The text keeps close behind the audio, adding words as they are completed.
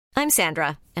I'm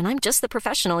Sandra, and I'm just the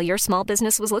professional your small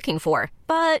business was looking for.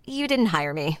 But you didn't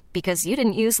hire me because you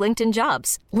didn't use LinkedIn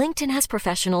Jobs. LinkedIn has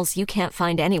professionals you can't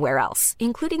find anywhere else,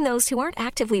 including those who aren't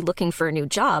actively looking for a new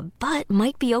job, but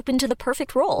might be open to the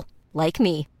perfect role, like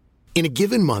me. In a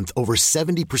given month, over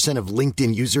 70% of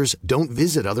LinkedIn users don't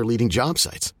visit other leading job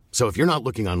sites. So if you're not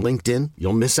looking on LinkedIn,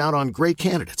 you'll miss out on great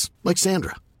candidates like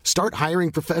Sandra. Start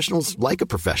hiring professionals like a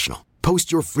professional.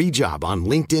 Post your free job on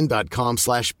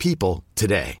linkedin.com/people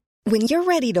today. When you're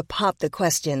ready to pop the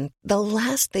question, the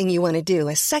last thing you want to do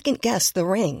is second-guess the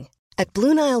ring. At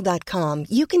BlueNile.com,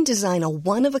 you can design a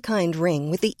one-of-a-kind ring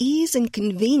with the ease and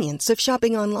convenience of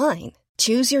shopping online.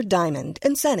 Choose your diamond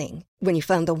and setting. When you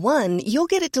find the one, you'll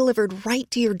get it delivered right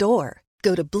to your door.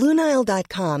 Go to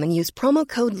BlueNile.com and use promo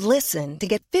code LISTEN to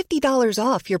get $50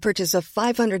 off your purchase of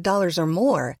 $500 or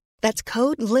more. That's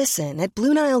code LISTEN at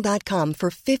BlueNile.com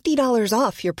for $50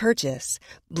 off your purchase.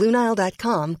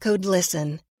 BlueNile.com, code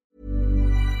LISTEN.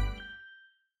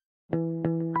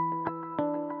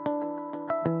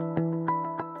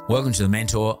 Welcome to The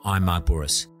Mentor. I'm Mark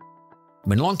Bouris.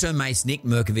 When long-term mates Nick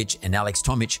Merkovich and Alex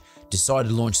Tomic decided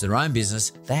to launch their own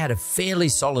business, they had a fairly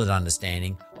solid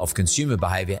understanding of consumer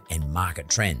behaviour and market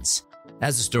trends.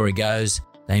 As the story goes,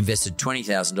 they invested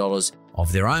 $20,000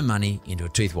 of their own money into a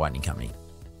teeth whitening company,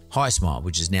 HiSmile,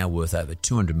 which is now worth over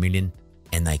 $200 million,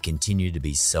 and they continue to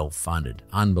be self-funded.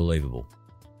 Unbelievable.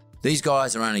 These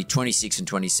guys are only 26 and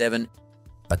 27,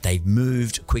 but they've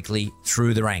moved quickly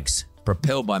through the ranks,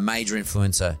 propelled by major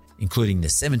influencer, including the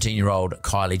 17-year-old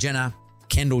Kylie Jenner,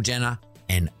 Kendall Jenner,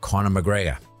 and Conor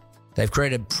McGregor. They've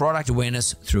created product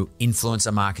awareness through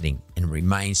influencer marketing and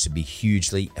remains to be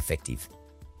hugely effective.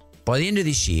 By the end of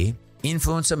this year,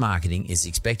 influencer marketing is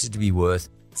expected to be worth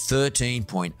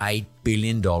 $13.8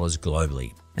 billion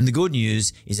globally. And the good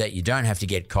news is that you don't have to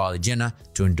get Kylie Jenner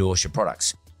to endorse your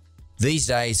products. These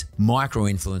days,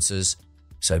 micro-influencers,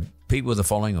 so people with a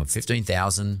following of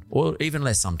 15,000 or even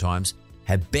less sometimes,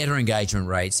 have better engagement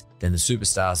rates than the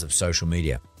superstars of social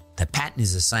media. The pattern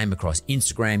is the same across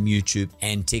Instagram, YouTube,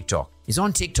 and TikTok. It's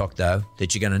on TikTok, though,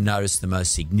 that you're going to notice the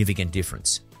most significant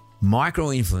difference.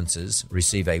 Micro-influencers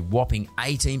receive a whopping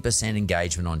 18%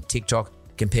 engagement on TikTok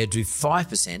compared to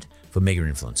 5% for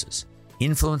mega-influencers.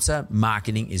 Influencer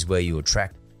marketing is where you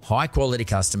attract high-quality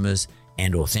customers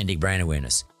and authentic brand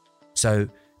awareness. So,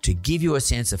 to give you a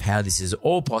sense of how this is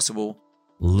all possible,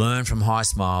 learn from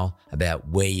HiSmile about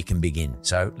where you can begin.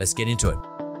 So, let's get into it.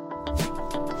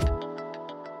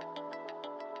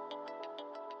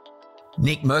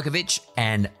 Nick Merkovich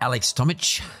and Alex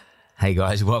Tomic. Hey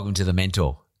guys, welcome to The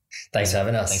Mentor. Thanks for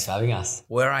having us. Thanks for having us.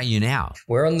 Where are you now?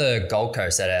 We're on the Gold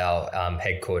Coast at our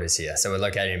headquarters here. So we're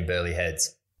located in Burleigh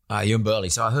Heads. You're in Burleigh.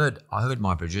 So I heard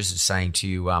my producer saying to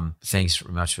you, thanks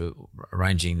very much for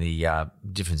arranging the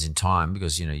difference in time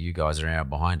because, you know, you guys are an hour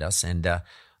behind us. And I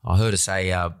heard her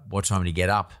say, what time did you get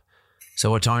up? So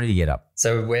what time did you get up?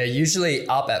 So we're usually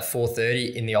up at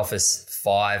 4:30 in the office,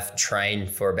 5, train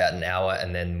for about an hour,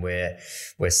 and then we're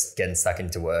getting stuck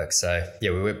into work. So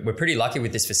yeah, we're pretty lucky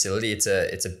with this facility. It's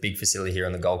a big facility here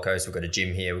on the Gold Coast. We've got a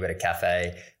gym here, we've got a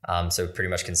cafe, so we pretty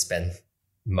much can spend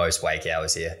most wake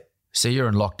hours here. So you're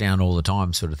in lockdown all the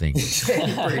time, sort of thing.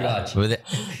 Pretty much.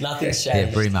 Nothing's changed.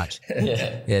 Yeah, pretty much.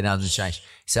 Yeah, nothing's changed.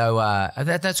 So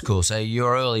that's cool. So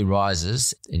you're early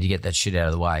risers and you get that shit out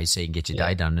of the way so you can get your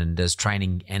day done. And does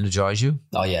training energize you?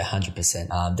 Oh yeah,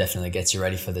 100%. Definitely gets you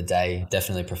ready for the day.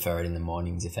 Definitely prefer it in the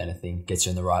mornings, if anything. Gets you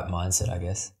in the right mindset, I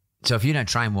guess. So if you don't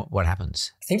train, what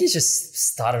happens? I think you just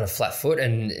start on a flat foot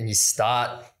and you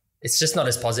start... It's just not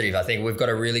as positive. I think we've got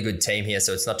a really good team here.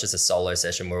 So it's not just a solo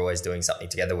session. We're always doing something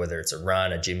together, whether it's a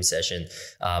run, a gym session,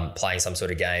 playing some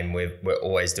sort of game. We're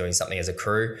always doing something as a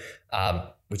crew,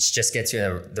 which just gets you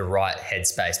in the right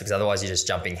headspace, because otherwise you're just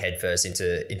jumping headfirst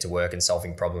into work and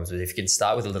solving problems. But if you can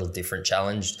start with a little different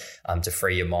challenge to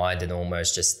free your mind and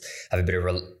almost just have a bit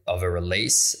of a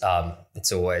release,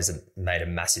 it's always made a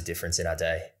massive difference in our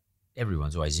day.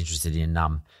 Everyone's always interested in,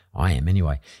 I am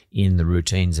anyway, in the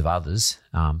routines of others,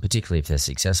 particularly if they're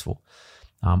successful.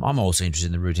 I'm also interested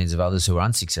in the routines of others who are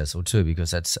unsuccessful too,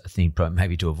 because that's a thing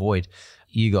maybe to avoid.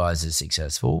 You guys are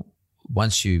successful.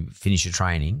 Once you finish your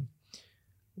training,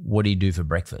 what do you do for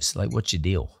breakfast? Like, what's your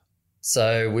deal?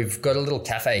 So we've got a little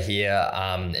cafe here,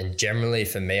 and generally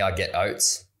for me, I get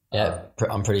oats. Yeah,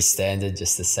 I'm pretty standard,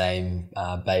 just the same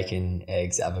bacon,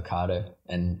 eggs, avocado,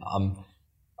 and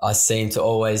I seem to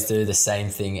always do the same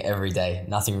thing every day.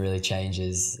 Nothing really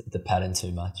changes the pattern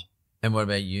too much. And what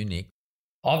about you, Nick?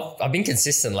 I've been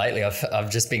consistent lately.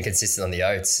 I've just been consistent on the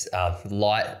oats,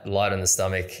 light on the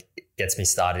stomach. gets me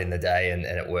started in the day and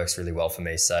it works really well for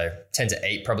me. So tend to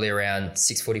eat probably around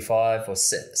 6:45 or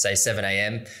say 7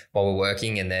 a.m. while we're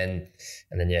working, and then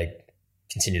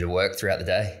continue to work throughout the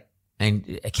day. And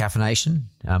caffeination,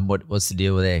 what's the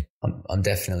deal with there? I'm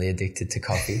definitely addicted to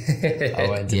coffee. I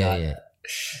won't deny that.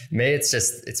 Me,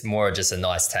 it's more just a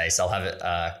nice taste. I'll have it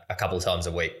a couple of times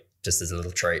a week just as a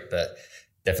little treat, but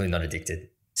definitely not addicted.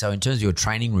 So in terms of your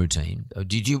training routine,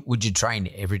 would you train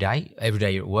every day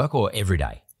you're at work, or every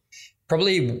day?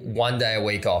 Probably one day a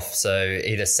week off. So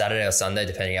either Saturday or Sunday,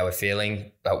 depending how we're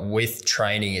feeling. But with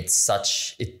training, it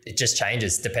just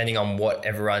changes depending on what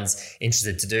everyone's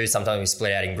interested to do. Sometimes we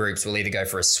split out in groups. We'll either go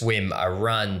for a swim, a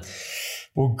run.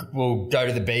 We'll go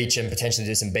to the beach and potentially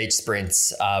do some beach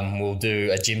sprints. We'll do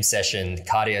a gym session,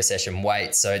 cardio session,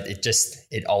 weight. So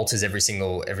it alters every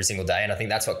single day. And I think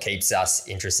that's what keeps us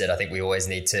interested. I think we always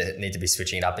need to be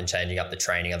switching it up and changing up the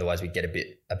training. Otherwise we get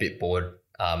a bit bored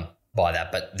by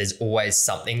that. But there's always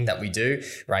something that we do,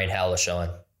 rain, hail or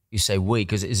shine. You say we,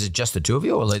 because is it just the two of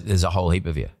you, or there's a whole heap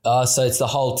of you? So it's the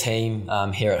whole team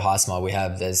here at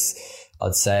HiSmile.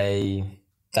 I'd say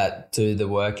that do the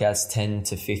workouts, 10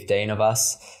 to 15 of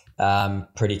us,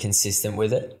 pretty consistent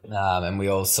with it. And we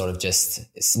all sort of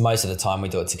most of the time we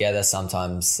do it together,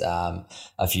 sometimes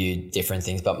a few different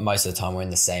things, but most of the time we're in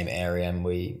the same area and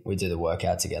we do the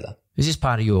workout together. Is this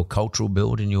part of your cultural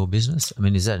build in your business? I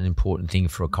mean, is that an important thing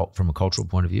from a cultural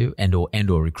point of view and or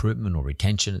recruitment or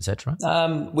retention, et cetera?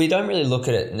 We don't really look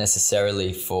at it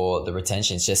necessarily for the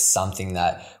retention. It's just something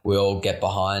that we all get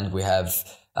behind. We have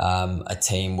a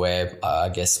team where I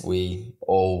guess we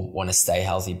all want to stay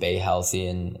healthy, be healthy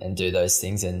and do those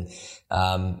things. And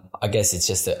I guess it's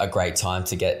just a great time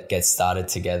to get started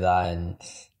together and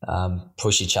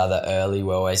push each other early.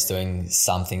 We're always doing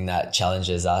something that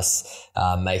challenges us,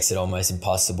 makes it almost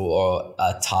impossible, or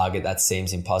a target that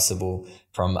seems impossible,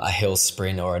 from a hill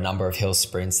sprint or a number of hill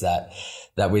sprints that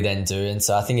we then do. And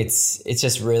so I think it's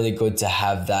just really good to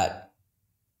have that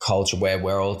culture where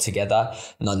we're all together,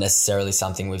 not necessarily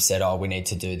something we've said, we need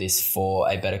to do this for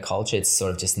a better culture. It's sort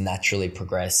of just naturally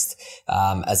progressed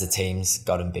as the team's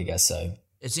gotten bigger. So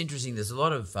it's interesting. There's a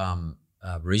lot of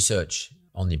research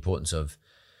on the importance of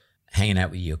hanging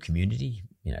out with your community.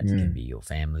 You know, it can be your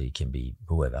family, it can be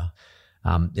whoever.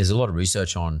 There's a lot of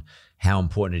research on how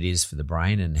important it is for the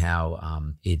brain and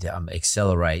how it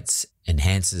accelerates,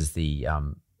 enhances the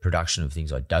production of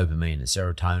things like dopamine and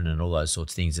serotonin and all those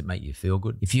sorts of things that make you feel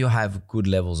good. If you have good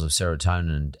levels of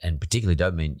serotonin and particularly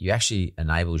dopamine, it actually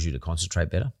enables you to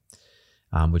concentrate better,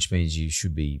 which means you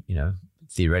should be,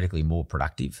 theoretically more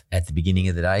productive at the beginning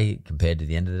of the day compared to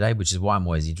the end of the day, which is why I'm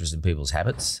always interested in people's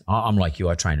habits. I'm like you,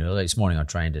 I train early. This morning I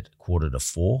trained at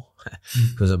 3:45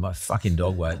 because my fucking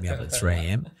dog woke me up at 3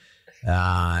 a.m.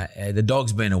 The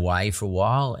dog's been away for a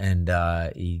while and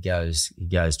he goes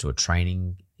to a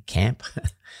training camp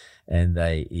and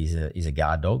he's a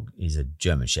guard dog. He's a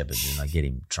German Shepherd, and I get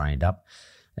him trained up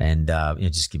and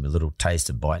just give him a little taste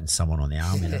of biting someone on the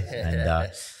arm,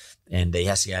 and he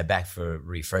has to go back for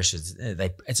refreshers.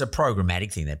 It's a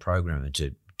programmatic thing. They program him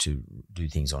to do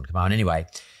things on command. Anyway,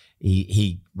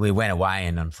 we went away,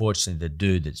 and unfortunately, the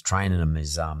dude that's training him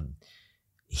is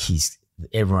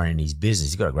everyone in his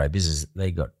business. He's got a great business.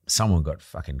 Someone got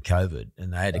fucking COVID,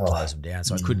 and they had to close him down,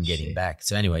 so I couldn't get him back.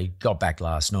 So anyway, he got back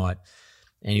last night,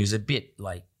 and he was a bit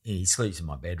like he sleeps in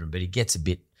my bedroom, but he gets a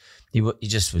bit. He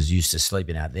just was used to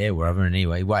sleeping out there wherever. And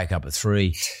anyway, he woke up at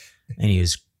 3, and he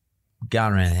was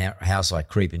going around the house like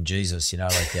creeping Jesus,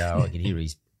 I could hear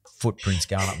his footprints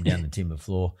going up and down the timber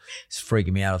floor. It's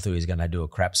freaking me out. I thought he was going to do a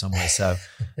crap somewhere.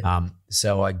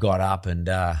 So I got up and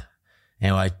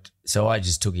anyway, so I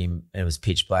just took him. It was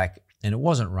pitch black and it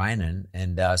wasn't raining.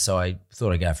 And so I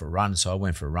thought I'd go for a run. So I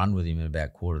went for a run with him at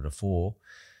about 3:45.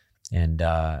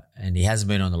 And he hasn't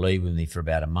been on the lead with me for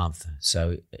about a month.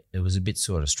 So it was a bit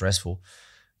sort of stressful.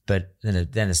 But then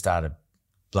it started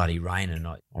bloody rain, and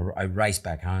I raced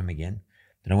back home again.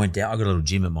 And I went down. I got a little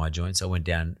gym at my joint, so I went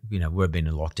down. We've been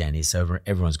in lockdown here, so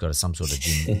everyone's got some sort of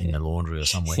gym in the laundry or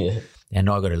somewhere. Yeah. And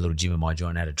I got a little gym at my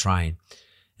joint, had a train,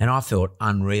 and I felt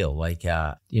unreal. Like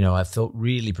I felt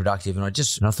really productive, and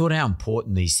I thought how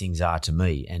important these things are to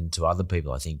me and to other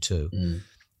people, I think too.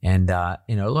 And a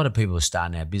lot of people are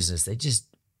starting our business. They just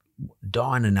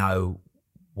dying to know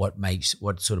what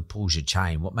sort of pulls your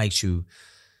chain, what makes you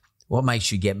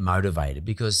get motivated,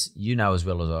 because as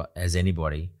well as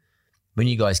anybody, when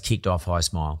you guys kicked off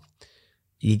HiSmile,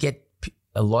 you get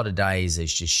a lot of days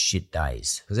as just shit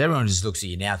days because everyone just looks at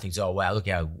you now and thinks, oh, wow, look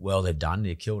how well they've done.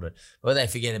 They killed it. But they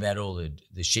forget about all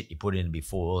the shit you put in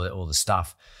before, all the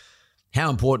stuff. How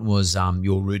important was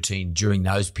your routine during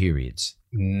those periods?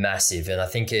 Massive. And I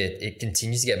think it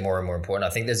continues to get more and more important.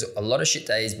 I think there's a lot of shit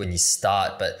days when you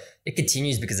start, but it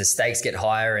continues because the stakes get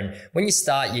higher. And when you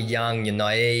start, you're young, you're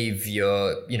naive,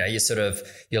 you're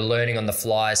learning on the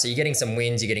fly. So you're getting some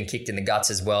wins, you're getting kicked in the guts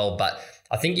as well. But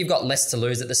I think you've got less to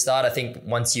lose at the start. I think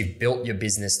once you've built your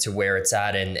business to where it's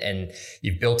at and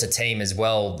you've built a team as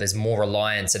well, there's more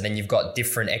reliance. And then you've got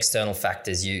different external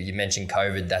factors. You mentioned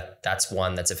COVID, that's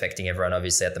one that's affecting everyone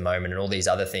obviously at the moment, and all these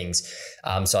other things.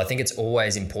 So I think it's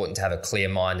always important to have a clear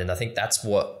mind. And I think that's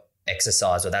what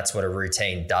exercise, or that's what a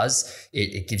routine does.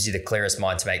 It gives you the clearest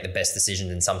mind to make the best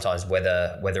decisions and sometimes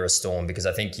weather a storm. Because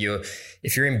I think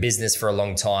if you're in business for a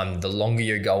long time, the longer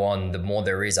you go on, the more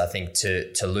there is, I think,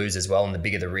 to lose as well. And the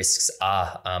bigger the risks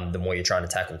are, the more you're trying to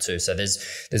tackle too. So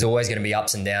there's always going to be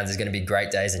ups and downs. There's going to be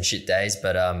great days and shit days.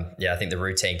 But I think the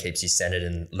routine keeps you centered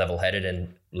and level-headed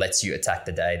and lets you attack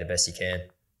the day the best you can.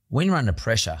 When you're under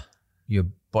pressure, your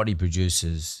body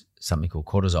produces something called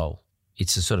cortisol.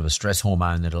 It's a sort of a stress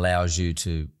hormone that allows you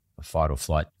to fight or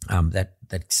flight. That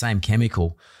same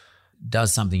chemical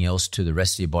does something else to the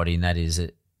rest of your body, and that is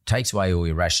it takes away all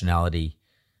your rationality.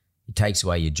 It takes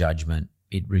away your judgment.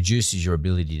 It reduces your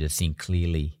ability to think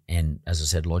clearly and, as I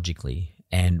said, logically,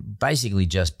 and basically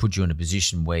just puts you in a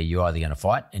position where you're either going to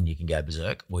fight and you can go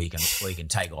berserk, or you can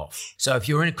take off. So if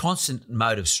you're in a constant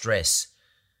mode of stress,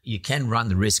 you can run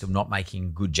the risk of not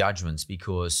making good judgments,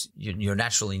 because your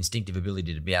natural instinctive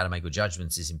ability to be able to make good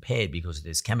judgments is impaired because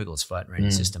there's chemicals floating around your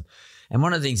system. And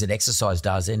one of the things that exercise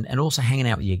does, and also hanging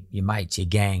out with your mates, your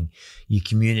gang, your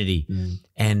community,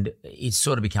 and it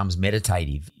sort of becomes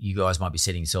meditative. You guys might be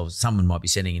someone might be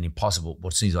setting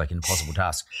what seems like an impossible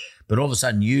task, but all of a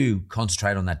sudden you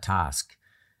concentrate on that task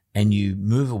and you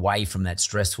move away from that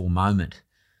stressful moment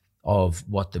of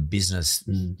what the business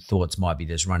thoughts might be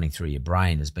that's running through your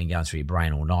brain, has been going through your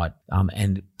brain all night,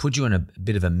 and put you in a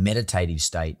bit of a meditative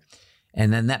state.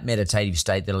 And then that meditative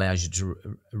state that allows you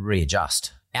to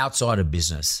readjust outside of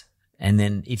business. And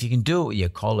then if you can do it with your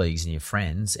colleagues and your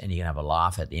friends, and you can have a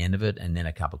laugh at the end of it, and then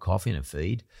a cup of coffee and a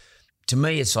feed, to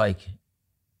me it's like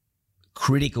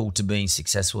critical to being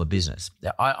successful at business.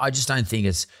 I just don't think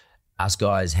it's us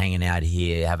guys hanging out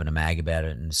here having a mag about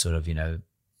it and sort of,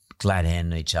 glad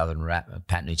handing each other and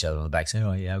patting each other on the back, saying,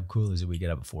 "Oh yeah, how cool is it? We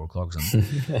get up at 4 o'clock or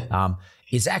something."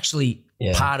 It's actually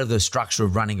part of the structure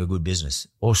of running a good business,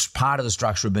 or part of the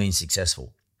structure of being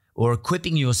successful, or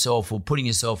equipping yourself or putting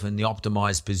yourself in the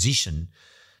optimized position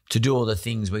to do all the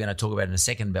things we're going to talk about in a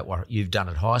second about what you've done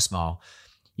at HiSmile.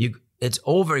 It's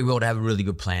all very well to have a really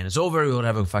good plan. It's all very well to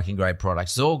have a fucking great product.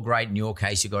 It's all great in your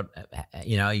case. You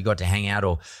got to hang out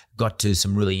or got to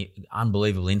some really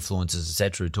unbelievable influencers,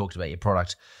 etc., who talked about your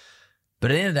product. But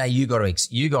at the end of the day,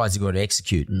 you guys have got to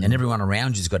execute, and everyone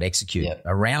around you's got to execute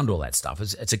around all that stuff.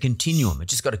 It's a continuum. It's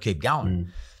just got to keep going.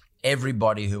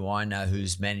 Everybody who I know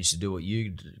who's managed to do what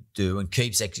you do and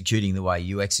keeps executing the way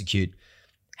you execute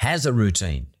has a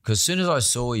routine. Because as soon as I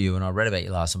saw you, and I read about you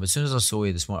last time, but as soon as I saw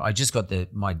you this morning, I just got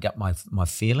my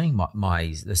feeling,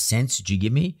 the sense that you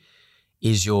give me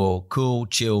is you're cool,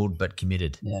 chilled, but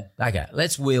committed. Yeah. Okay,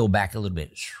 let's wheel back a little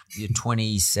bit. You're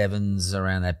 27s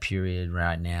around that period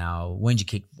right now. When did you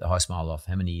kick the HiSmile off?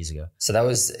 How many years ago? So that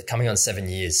was coming on 7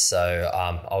 years. So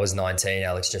I was 19,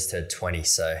 Alex just turned 20.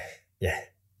 So yeah.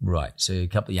 Right. So a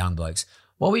couple of young blokes.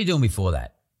 What were you doing before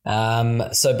that?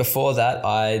 So before that,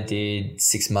 I did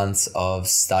 6 months of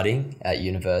studying at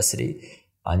university.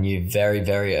 I knew very,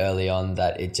 very early on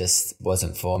that it just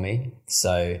wasn't for me.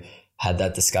 So had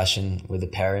that discussion with the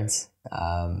parents,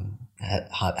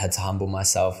 had to humble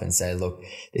myself and say, look,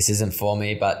 this isn't for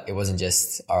me. But it wasn't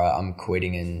just, all right, I'm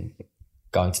quitting and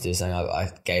going to do something.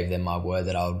 I gave them my word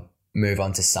that I'll move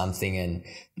on to something, and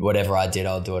whatever I did,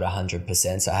 I'll do it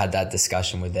 100%. So I had that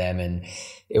discussion with them, and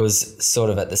it was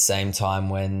sort of at the same time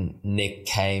when Nick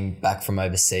came back from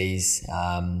overseas,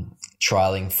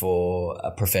 trialing for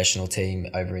a professional team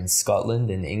over in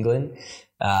Scotland and England.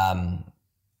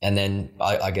 And then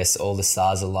I guess all the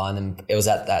stars aligned, and it was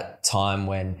at that time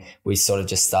when we sort of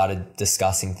just started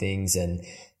discussing things, and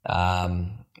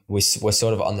we're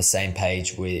sort of on the same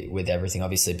page with everything,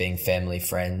 obviously being family,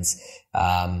 friends,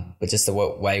 but just the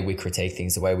way we critique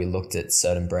things, the way we looked at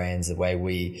certain brands, the way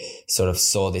we sort of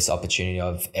saw this opportunity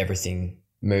of everything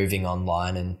moving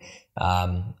online. And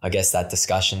I guess that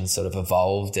discussion sort of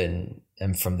evolved, and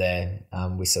from there,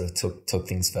 we sort of took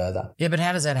things further. Yeah, but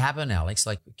how does that happen, Alex?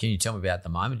 Like, can you tell me about the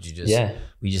moment? Were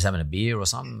you just having a beer or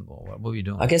something? Or what were you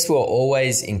doing? I guess we were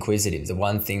always inquisitive. The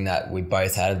one thing that we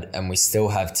both had, and we still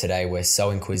have today, we're so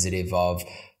inquisitive of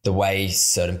the way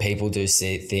certain people do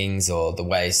see things, or the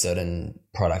way certain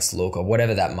products look, or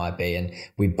whatever that might be. And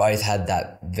we both had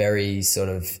that very sort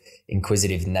of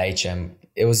inquisitive nature. And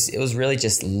it was really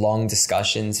just long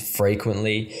discussions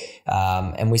frequently.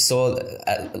 And we saw,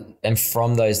 and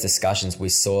from those discussions, we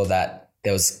saw that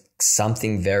there was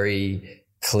something very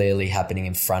clearly happening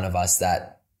in front of us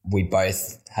that we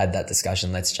both had that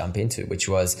discussion, let's jump into, which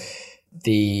was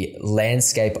the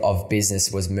landscape of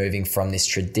business was moving from this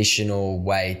traditional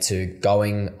way to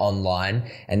going online,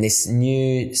 and this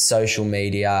new social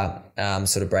media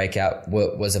sort of breakout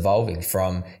was evolving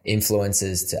from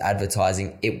influencers to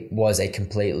advertising. It was a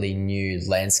completely new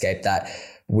landscape that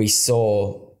we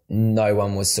saw no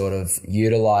one was sort of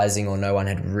utilizing, or no one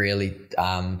had really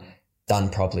done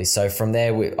properly. So from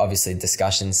there, obviously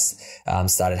discussions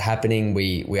started happening.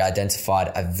 We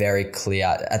identified a very clear,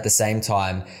 at the same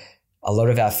time, a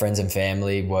lot of our friends and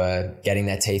family were getting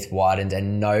their teeth whitened,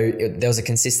 and there was a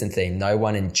consistent theme. No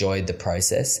one enjoyed the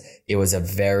process. It was a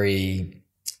very,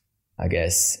 I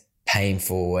guess,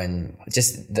 painful, and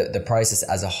just the process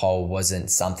as a whole wasn't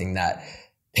something that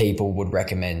people would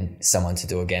recommend someone to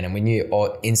do again. And we knew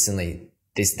instantly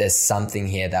there's something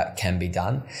here that can be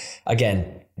done.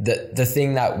 Again, the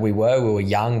thing that we were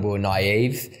young, we were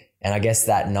naive. And I guess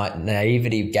that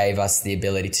naivety gave us the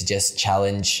ability to just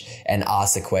challenge and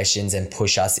ask the questions and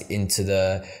push us into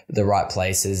the right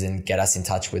places and get us in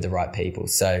touch with the right people.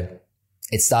 So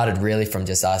it started really from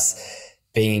just us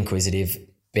being inquisitive,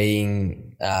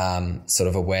 being sort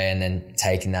of aware, and then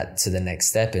taking that to the next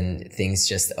step, and things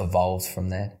just evolved from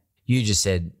there. You just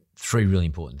said three really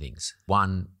important things.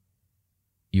 One,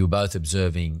 you were both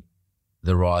observing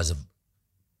the rise of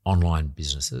online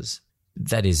businesses.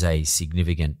 That is a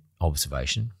significant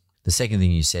observation. The second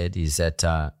thing you said is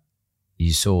that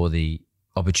you saw the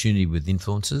opportunity with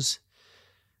influencers.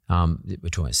 We're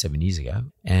talking about 7 years ago.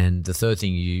 And the third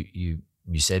thing you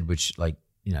said, which, like,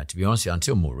 you know, to be honest with you,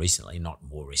 until not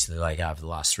more recently, like over the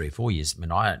last 3 or 4 years, I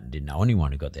mean, I didn't know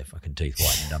anyone who got their fucking teeth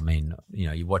whitened. I mean, you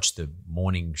know, you watch the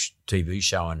morning TV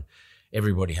show and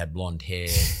everybody had blonde hair,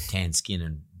 tan skin,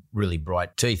 and really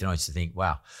bright teeth. And I used to think,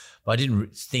 wow. But I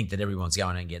didn't think that everyone's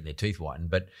going and getting their teeth whitened.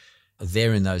 But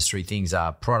there in those three things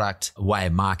are product, a way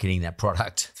of marketing that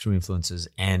product through influencers,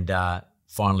 and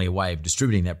finally a way of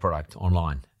distributing that product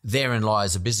online. Therein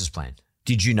lies a business plan.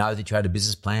 Did you know that you had a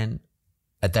business plan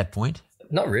at that point?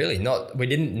 Not really. We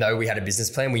didn't know we had a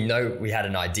business plan. We know we had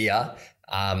an idea.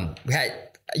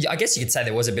 I guess you could say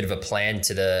there was a bit of a plan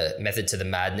to the method to the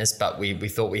madness, but we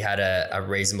thought we had a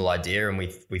reasonable idea, and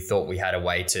we thought we had a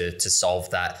way to solve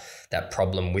that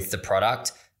problem with the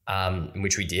product,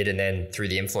 which we did. And then through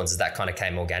the influencers, that kind of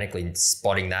came organically.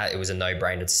 Spotting that, it was a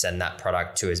no-brainer to send that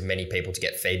product to as many people to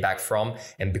get feedback from.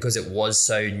 And because it was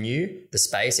so new, the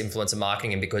space, influencer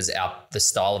marketing, and because the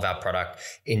style of our product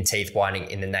in teeth whitening,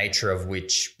 in the nature of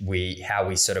how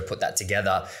we sort of put that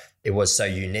together, it was so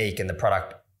unique, and the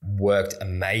product worked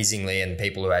amazingly, and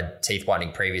people who had teeth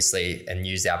whitening previously and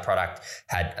used our product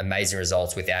had amazing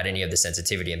results without any of the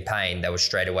sensitivity and pain. They were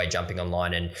straight away jumping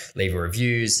online and leaving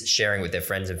reviews, sharing with their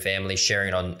friends and family, sharing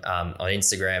it on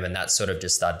Instagram, and that sort of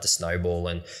just started to snowball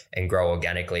and grow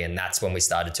organically. And that's when we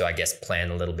started to, I guess, plan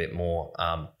a little bit more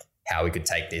how we could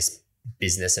take this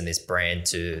business and this brand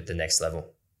to the next level.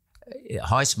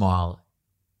 HiSmile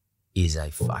is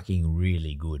a fucking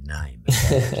really good name.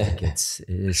 It's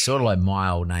sort of like my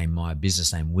old name, my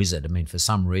business name, Wizard. I mean, for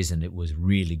some reason, it was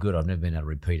really good. I've never been able to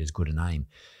repeat as good a name.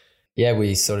 Yeah,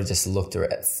 we sort of just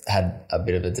had a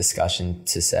bit of a discussion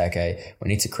to say, okay, we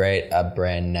need to create a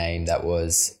brand name that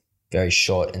was very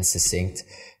short and succinct,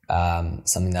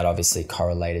 something that obviously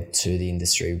correlated to the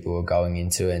industry we were going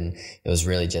into. And it was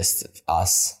really just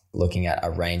us looking at a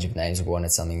range of names. We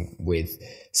wanted something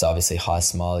so obviously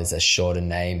HiSmile is a shorter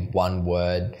name, one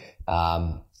word,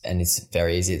 and it's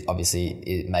very easy. Obviously,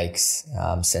 it makes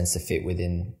sense to fit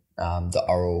within the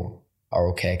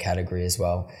oral care category as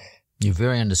well. You're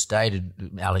very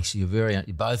understated, Alex.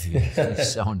 Both of you are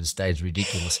so understated, it's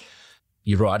ridiculous.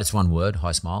 You're right, it's one word,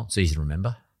 HiSmile. It's easy to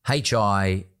remember.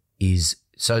 HI is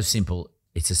so simple.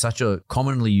 It's such a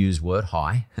commonly used word,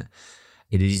 high.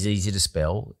 It is easy to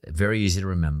spell, very easy to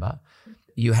remember.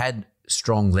 You had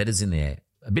strong letters in there,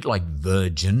 a bit like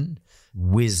virgin,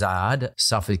 wizard,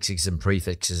 suffixes and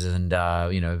prefixes, and,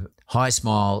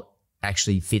 HiSmile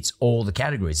actually fits all the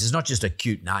categories. It's not just a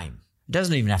cute name. It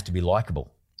doesn't even have to be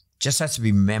likable. It just has to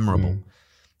be memorable.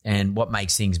 And what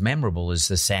makes things memorable is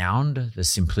the sound, the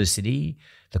simplicity,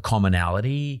 the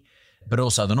commonality, but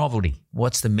also the novelty.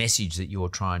 What's the message that you're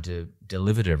trying to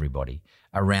deliver to everybody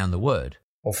around the word?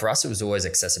 Well, for us, it was always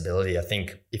accessibility. I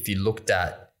think if you looked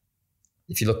at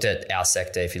our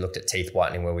sector, if you looked at teeth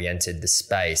whitening where we entered the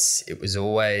space, it was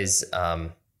always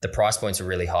the price points were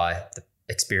really high.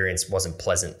 experience wasn't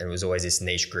pleasant. And it was always this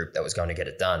niche group that was going to get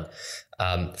it done.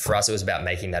 For us, it was about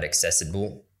making that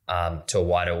accessible to a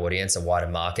wider audience, a wider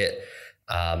market.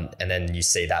 And then you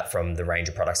see that from the range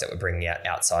of products that we're bringing out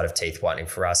outside of teeth whitening.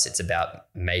 For us, it's about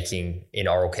making, in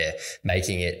oral care,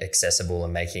 making it accessible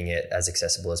and making it as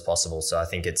accessible as possible. So I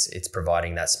think it's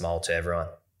providing that smile to everyone.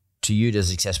 To you,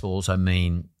 does accessible also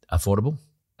mean affordable?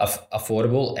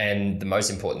 Affordable, and the most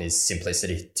important is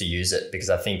simplicity to use it, because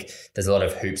I think there's a lot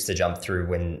of hoops to jump through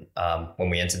when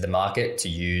we entered the market to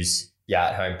use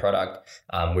at-home product.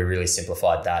 We really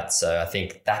simplified that. So I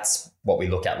think that's what we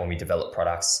look at when we develop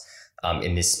products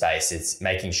in this space. It's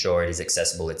making sure it is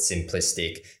accessible, it's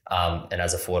simplistic, and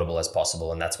as affordable as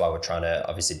possible. And that's why we're trying to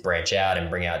obviously branch out and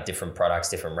bring out different products,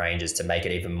 different ranges to make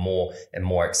it even more and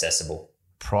more accessible.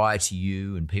 Prior to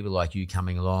you and people like you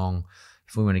coming along,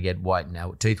 if we want to get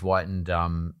teeth whitened,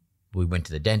 we went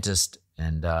to the dentist,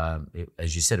 and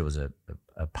as you said, it was a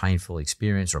painful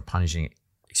experience or a punishing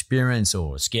experience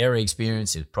or a scary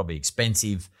experience. It was probably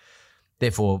expensive.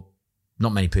 Therefore,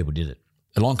 not many people did it.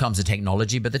 Along comes the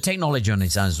technology, but the technology on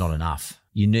its own is not enough.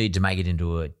 You need to make it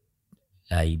into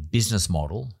a business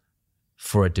model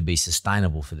for it to be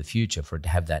sustainable for the future, for it to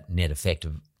have that net effect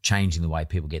of changing the way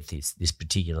people get this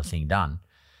particular thing done.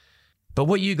 But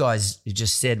what you guys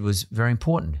just said was very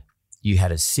important. You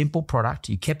had a simple product,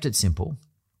 you kept it simple,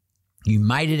 you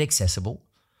made it accessible,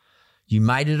 you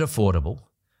made it affordable,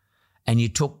 and you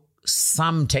took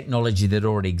some technology that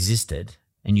already existed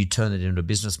and you turned it into a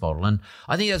business model. And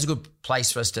I think that's a good place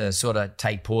for us to sort of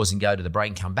take pause and go to the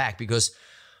break and come back, because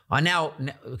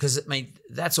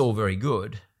that's all very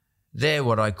good. They're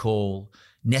what I call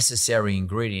necessary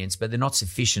ingredients, but they're not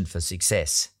sufficient for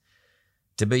success.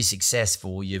 To be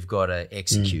successful, you've got to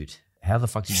execute. How the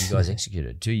fuck did you guys execute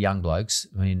it? Two young blokes.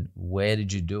 I mean, where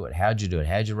did you do it? How'd you do it?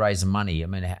 How'd you raise the money? I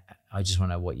mean, I just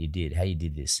want to know what you did, how you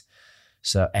did this.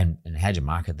 So, and how'd you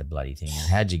market the bloody thing? And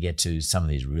how'd you get to some of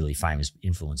these really famous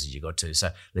influencers you got to?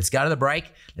 So let's go to the break.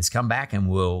 Let's come back and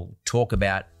we'll talk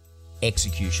about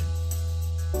execution.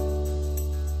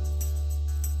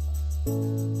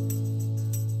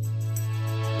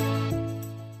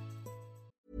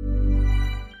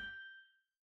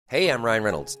 Hey, I'm Ryan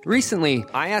Reynolds. Recently,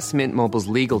 I asked Mint Mobile's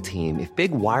legal team if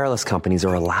big wireless companies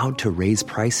are allowed to raise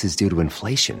prices due to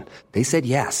inflation. They said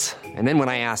yes. And then when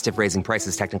I asked if raising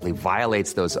prices technically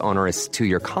violates those onerous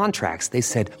 2-year contracts, they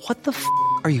said, "What the f***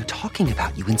 are you talking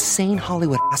about, you insane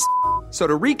Hollywood ass?" So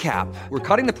to recap, we're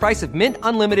cutting the price of Mint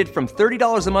Unlimited from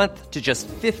 $30 a month to just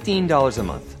 $15 a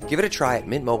month. Give it a try at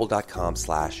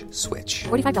mintmobile.com/switch.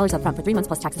 $45 up front for 3 months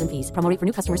plus taxes and fees. Promo rate for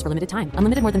new customers for limited time.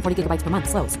 Unlimited more than 40 gigabytes per month.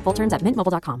 Slows full terms at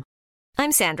mintmobile.com.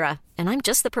 I'm Sandra, and I'm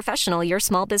just the professional your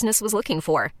small business was looking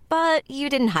for. But you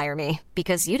didn't hire me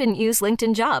because you didn't use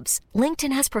LinkedIn Jobs.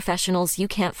 LinkedIn has professionals you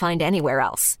can't find anywhere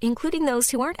else, including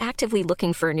those who aren't actively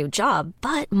looking for a new job,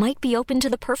 but might be open to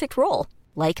the perfect role,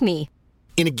 like me.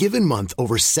 In a given month,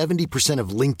 over 70% of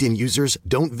LinkedIn users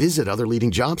don't visit other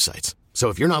leading job sites. So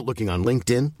if you're not looking on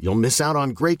LinkedIn, you'll miss out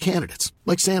on great candidates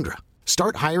like Sandra.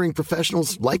 Start hiring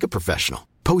professionals like a professional.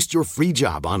 Post your free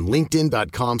job on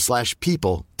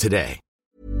linkedin.com/people today.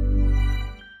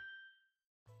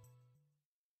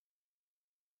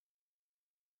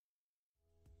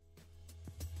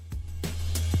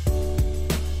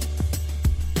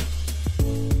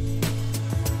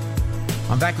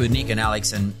 I'm back with Nick and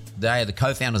Alex, and they are the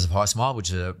co-founders of HiSmile,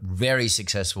 which is a very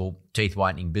successful teeth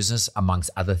whitening business, amongst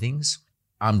other things.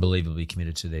 Unbelievably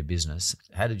committed to their business.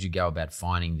 How did you go about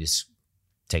finding this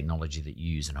technology that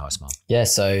you use in HiSmile? Yeah,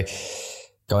 so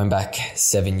going back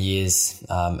 7 years,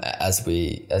 as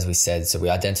we said, so we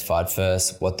identified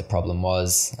first what the problem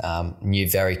was, knew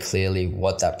very clearly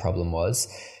what that problem was,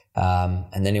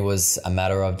 and then it was a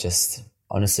matter of just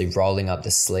honestly rolling up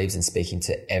the sleeves and speaking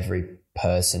to every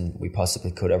person we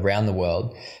possibly could around the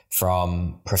world,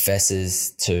 from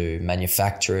professors to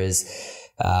manufacturers.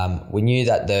 We knew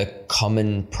that the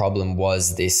common problem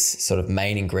was this sort of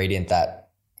main ingredient that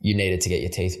you needed to get your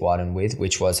teeth whitened with,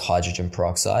 which was hydrogen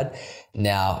peroxide.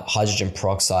 Now, hydrogen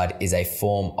peroxide is a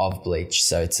form of bleach,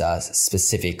 so it's a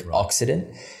specific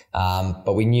oxidant.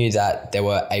 But we knew that there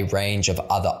were a range of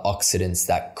other oxidants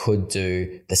that could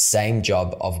do the same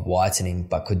job of whitening,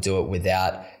 but could do it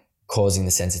without causing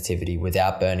the sensitivity,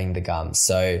 without burning the gums.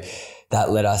 So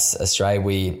that led us astray.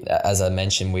 We, as I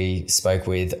mentioned, we spoke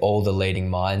with all the leading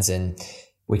minds, and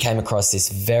we came across this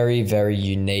very, very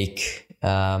unique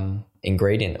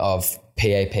ingredient of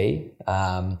PAP,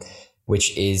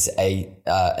 which is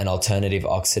an alternative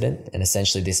oxidant. And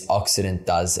essentially this oxidant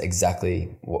does exactly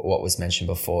what was mentioned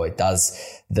before. It does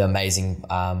the amazing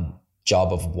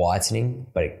job of whitening,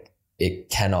 but it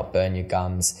cannot burn your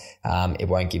gums. It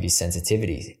won't give you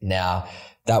sensitivity. Now,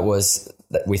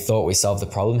 we thought we solved the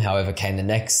problem. However, came the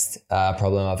next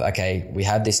problem of, okay, we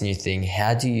have this new thing.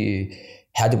 How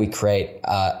do we create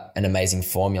an amazing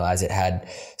formula, as it had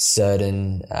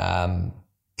certain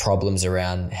problems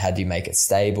around how do you make it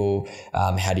stable?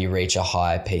 How do you reach a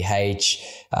higher pH?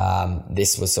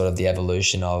 This was sort of the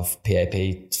evolution of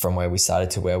PAP from where we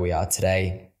started to where we are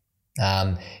today.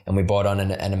 And we brought on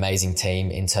an amazing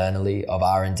team internally of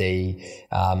R&D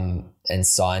and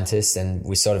scientists, and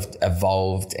we sort of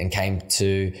evolved and came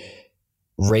to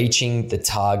reaching the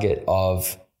target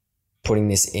of putting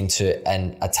this into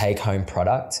a take-home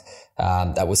product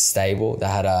that was stable,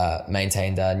 that had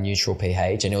maintained a neutral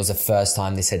pH, and it was the first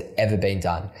time this had ever been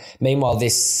done. Meanwhile,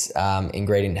 this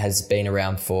ingredient has been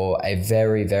around for a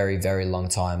very, very, very long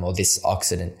time, or this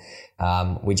oxidant.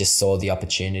 We just saw the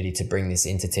opportunity to bring this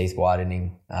into teeth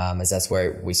whitening, as that's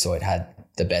where we saw it had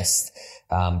the best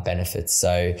benefits.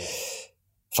 So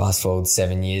fast forward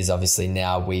 7 years, obviously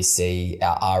now we see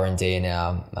our R&D and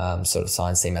our sort of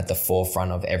science team at the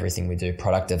forefront of everything we do,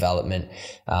 product development.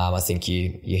 I think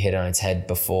you hit on its head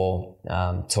before,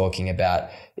 talking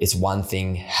about it's one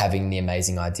thing having the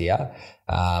amazing idea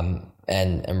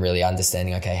and really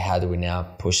understanding, okay, how do we now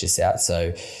push this out?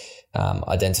 So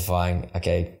identifying,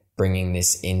 okay, bringing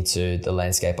this into the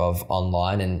landscape of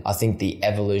online. And I think the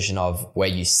evolution of where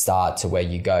you start to where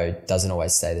you go doesn't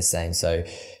always stay the same. So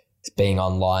being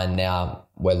online now,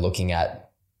 we're looking at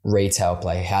retail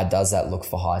play. How does that look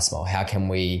for HiSmile? How can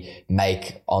we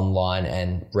make online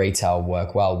and retail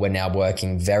work well? We're now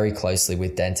working very closely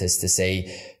with dentists to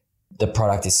see the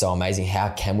product is so amazing. How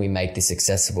can we make this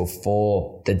accessible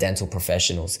for the dental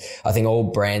professionals? I think all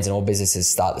brands and all businesses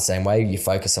start the same way. You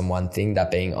focus on one thing,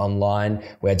 that being online.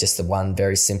 We're just the one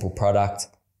very simple product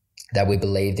that we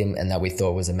believed in and that we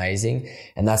thought was amazing.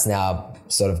 And that's now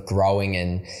sort of growing,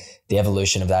 and the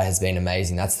evolution of that has been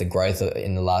amazing. That's the growth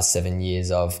in the last 7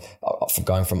 years of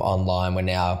going from online. We're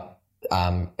now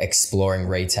exploring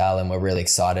retail, and we're really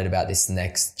excited about this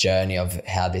next journey of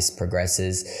how this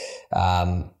progresses.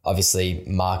 Obviously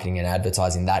marketing and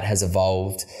advertising, that has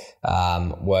evolved,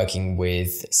 working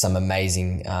with some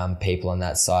amazing people on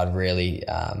that side, really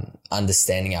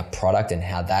understanding our product and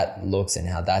how that looks and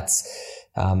how that's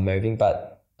moving. But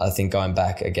I think going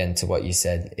back again to what you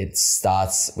said, it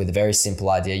starts with a very simple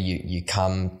idea. You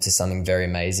come to something very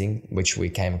amazing, which we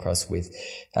came across with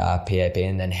PAP,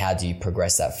 and then how do you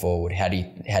progress that forward? How do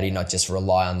you not just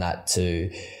rely on that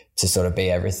to sort of be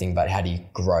everything, but how do you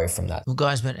grow from that? Well,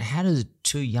 guys, but how do the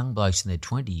two young blokes in their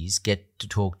 20s get to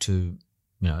talk to,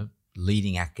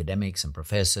 leading academics and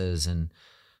professors and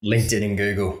LinkedIn and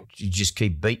Google? You just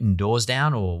keep beating doors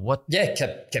down, or what? Yeah,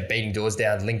 kept beating doors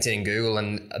down, LinkedIn and Google.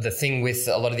 And the thing with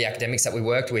a lot of the academics that we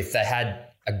worked with, they had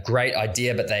a great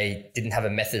idea, but they didn't have a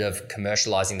method of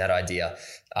commercializing that idea.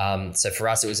 So for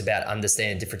us, it was about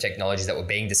understanding different technologies that were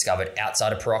being discovered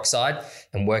outside of peroxide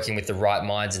and working with the right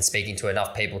minds and speaking to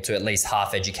enough people to at least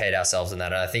half educate ourselves in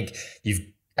that. And I think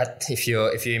if you're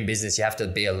in business, you have to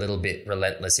be a little bit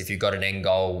relentless. If you've got an end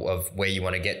goal of where you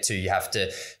want to get to, you have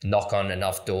to knock on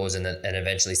enough doors and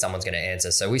eventually someone's going to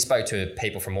answer. So we spoke to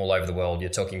people from all over the world. You're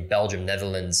talking Belgium,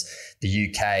 Netherlands, the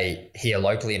UK, here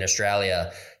locally in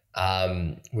Australia.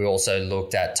 We also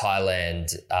looked at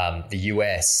Thailand, the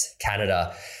US,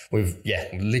 Canada. We've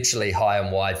literally high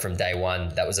and wide from day one.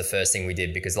 That was the first thing we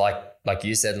did, because like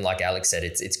you said and like Alex said,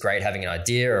 it's great having an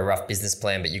idea or a rough business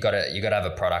plan, but you got to have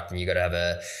a product, and you got to have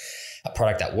a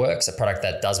product that works, a product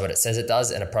that does what it says it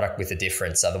does, and a product with a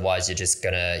difference. Otherwise,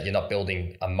 you're not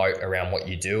building a moat around what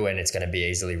you do, and it's going to be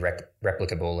easily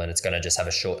replicable, and it's going to just have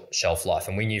a short shelf life.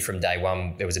 And we knew from day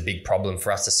one there was a big problem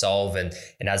for us to solve. And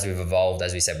as we've evolved,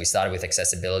 as we said, we started with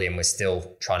accessibility, and we're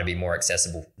still trying to be more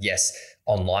accessible. Yes,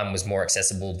 online was more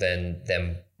accessible than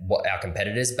what our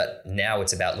competitors, but now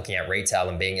it's about looking at retail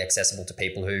and being accessible to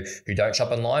people who don't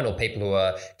shop online, or people who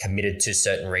are committed to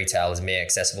certain retailers, and being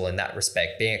accessible in that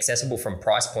respect, being accessible from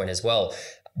price point as well.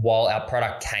 While our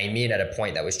product came in at a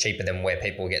point that was cheaper than where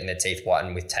people were getting their teeth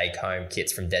whitened with take-home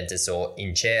kits from dentists or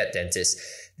in-chair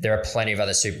dentists, there are plenty of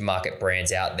other supermarket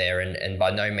brands out there, and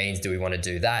by no means do we want to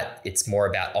do that. It's more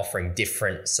about offering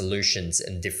different solutions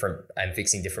and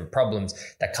fixing different problems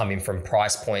that come in from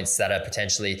price points that are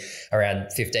potentially around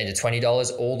 $15 to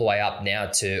 $20, all the way up now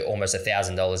to almost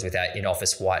 $1,000 with our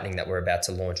in-office whitening that we're about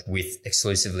to launch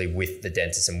exclusively with the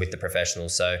dentists and with the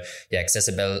professionals. So yeah,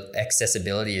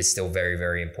 accessibility is still very,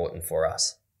 very important for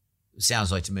us. It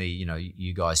sounds like to me,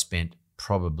 you guys spent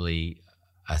probably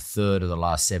a third of the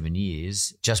last 7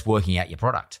 years just working out your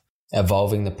product.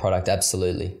 Evolving the product,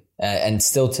 absolutely. And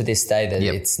still to this day that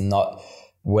It's not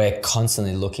we're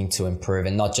constantly looking to improve,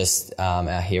 and not just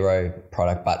our hero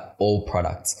product, but all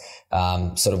products.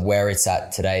 Sort of where it's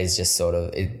at today is just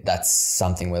that's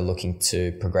something we're looking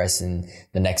to progress in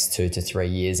the next 2 to 3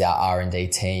 years. Our R&D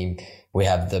team, we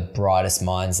have the brightest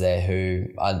minds there who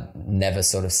are never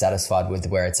sort of satisfied with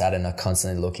where it's at and are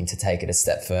constantly looking to take it a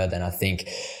step further. And I think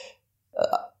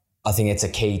it's a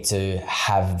key to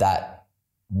have that,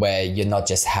 where you're not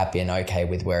just happy and okay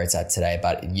with where it's at today,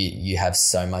 but you have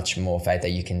so much more faith that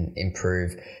you can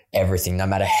improve everything, no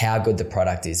matter how good the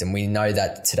product is. And we know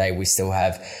that today we still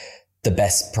have the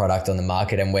best product on the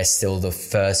market, and we're still the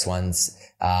first ones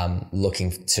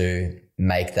looking to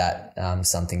make that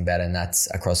something better, and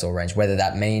that's across all range, whether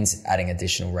that means adding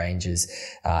additional ranges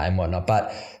and whatnot.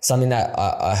 But something that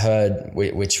I heard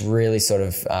which really sort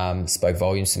of spoke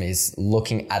volumes to me is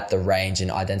looking at the range and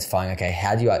identifying, okay,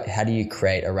 how do you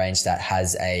create a range that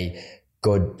has a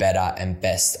good, better and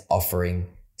best offering,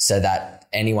 so that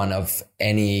anyone of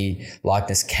any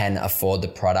likeness can afford the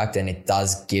product and it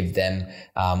does give them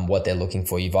what they're looking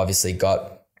for. You've obviously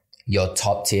got your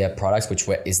top tier products, which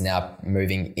is now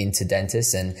moving into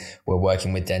dentists, and we're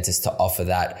working with dentists to offer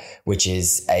that, which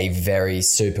is a very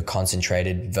super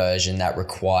concentrated version that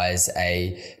requires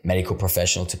a medical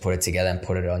professional to put it together and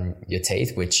put it on your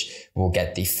teeth, which will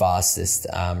get the fastest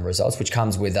results, which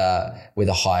comes with a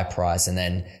higher price, and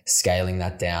then scaling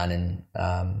that down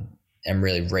and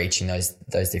really reaching those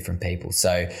different people.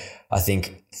 So I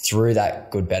think through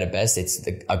that good, better, best, it's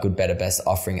a good, better, best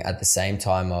offering at the same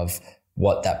time of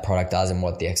what that product does and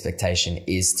what the expectation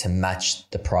is to match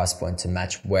the price point, to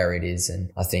match where it is.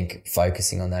 And I think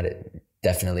focusing on that, it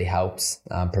definitely helps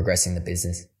progressing the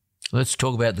business. Let's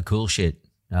talk about the cool shit.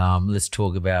 Let's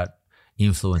talk about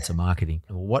influencer marketing.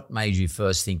 What made you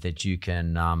first think that you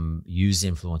can use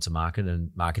influencer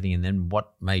marketing, and then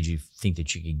what made you think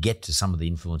that you could get to some of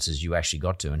the influencers you actually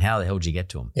got to, and how the hell did you get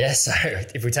to them? Yeah, so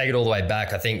if we take it all the way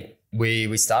back, I think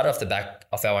we started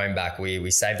off our own back. We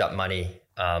saved up money,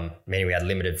 meaning we had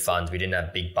limited funds. We didn't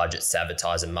have big budgets to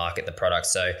advertise and market the product.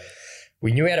 So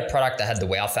we knew we had a product that had the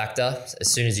wow factor.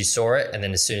 As soon as you saw it, and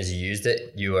then as soon as you used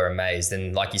it, you were amazed.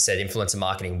 And like you said, influencer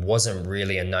marketing wasn't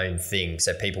really a known thing.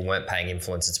 So people weren't paying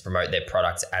influencers to promote their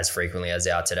products as frequently as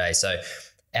they are today. So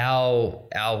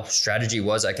our strategy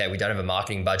was, okay, we don't have a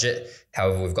marketing budget.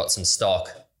 However, we've got some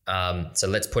stock. So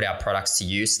let's put our products to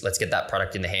use. Let's get that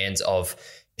product in the hands of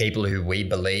people who we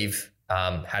believe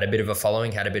had a bit of a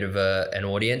following, had a bit of an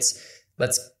audience.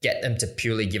 Let's get them to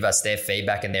purely give us their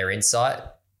feedback and their insight,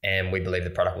 and we believe the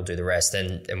product will do the rest.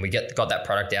 And we got that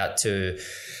product out to,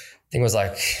 I think it was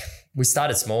like, we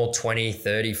started small, 20,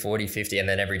 30, 40, 50, and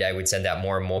then every day we'd send out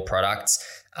more and more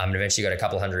products. And eventually got a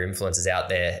couple hundred influencers out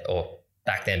there, or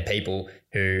back then people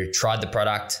who tried the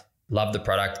product, loved the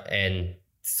product, and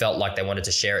felt like they wanted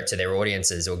to share it to their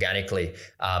audiences organically.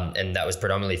 And that was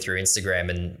predominantly through Instagram.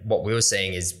 And what we were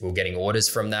seeing is we're getting orders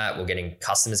from that. We're getting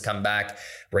customers come back,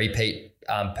 repeat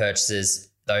purchases.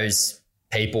 Those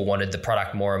people wanted the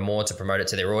product more and more to promote it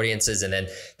to their audiences. And then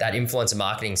that influencer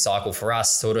marketing cycle for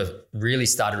us sort of really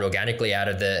started organically out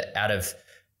of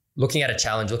looking at a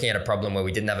challenge, looking at a problem where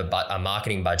we didn't have a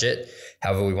marketing budget.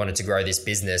 However, we wanted to grow this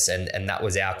business, and that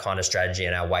was our kind of strategy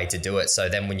and our way to do it. So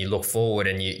then when you look forward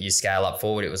and you scale up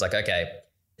forward, it was like, okay,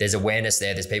 there's awareness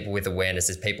there. There's people with awareness.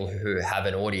 There's people who have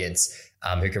an audience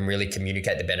who can really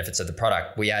communicate the benefits of the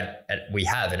product. We have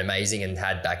an amazing, and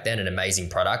had back then, an amazing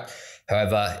product.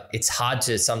 However, it's hard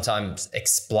to sometimes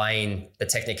explain the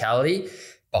technicality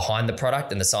behind the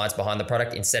product and the science behind the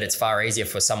product. Instead, it's far easier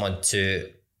for someone to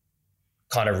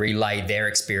kind of relay their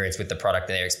experience with the product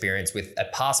and their experience with a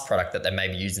past product that they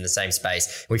maybe used in the same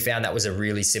space. We found that was a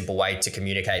really simple way to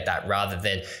communicate that, rather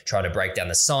than trying to break down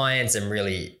the science and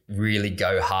really, really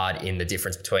go hard in the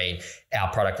difference between our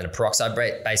product and a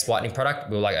peroxide-based whitening product.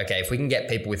 We were like, okay, if we can get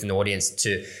people with an audience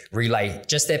to relay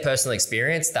just their personal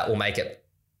experience, that will make it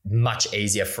much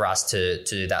easier for us to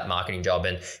do that marketing job.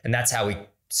 And that's how we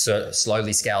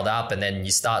slowly scaled up. And then you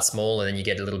start small and then you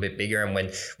get a little bit bigger. And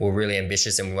when we're really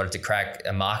ambitious and we wanted to crack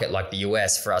a market like the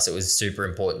US, for us, it was super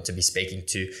important to be speaking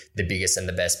to the biggest and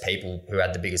the best people who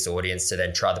had the biggest audience to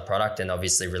then try the product and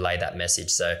obviously relay that message.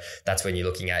 So that's when you're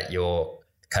looking at your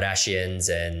Kardashians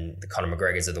and the Conor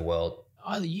McGregors of the world.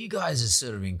 Either you guys are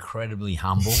sort of incredibly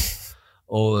humble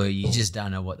or you just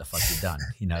don't know what the fuck you've done,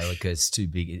 because it's too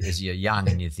big. As you're young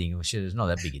and you think, well, shit, it's not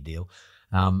that big a deal.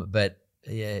 But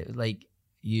yeah, like,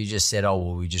 you just said, oh,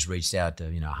 well, we just reached out to,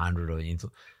 100 or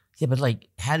yeah, but like,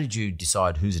 how did you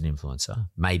decide who's an influencer?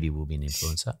 Maybe we'll be an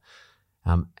influencer.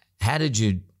 How did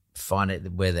you find out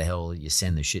where the hell you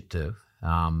send the shit to?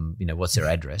 What's their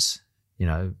address?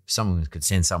 Someone could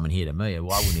send someone here to me.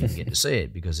 Well, I wouldn't even get to see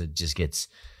it because it just gets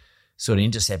sort of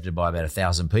intercepted by about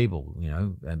 1,000 people,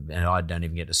 and I don't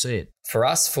even get to see it. For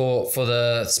us, for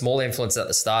the small influencers at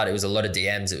the start, it was a lot of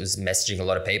DMs. It was messaging a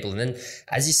lot of people. And then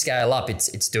as you scale up,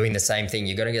 it's doing the same thing.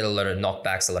 You're going to get a lot of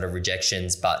knockbacks, a lot of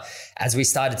rejections. But as we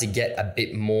started to get a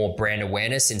bit more brand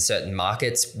awareness in certain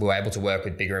markets, we were able to work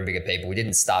with bigger and bigger people. We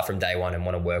didn't start from day one and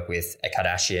want to work with a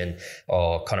Kardashian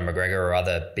or Conor McGregor or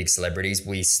other big celebrities.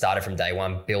 We started from day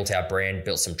one, built our brand,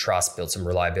 built some trust, built some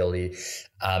reliability,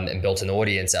 and built an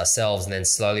audience ourselves. And then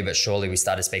slowly but surely we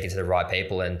started speaking to the right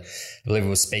people. And I believe we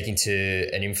were speaking to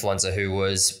an influencer who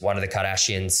was one of the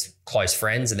Kardashians' close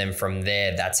friends. And then from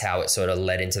there, that's how it sort of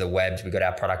led into the web. We got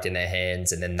our product in their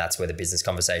hands. And then that's where the business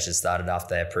conversation started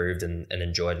after they approved and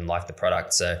enjoyed and liked the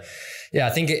product. So yeah,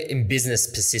 I think in business,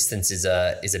 persistence is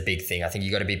a big thing. I think you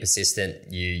got to be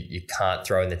persistent. You can't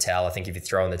throw in the towel. I think if you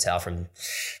throw in the towel from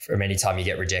any time you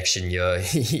get rejection,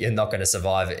 you're not going to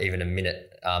survive even a minute.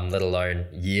 Let alone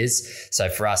years. So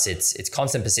for us, it's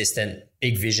constant, persistent,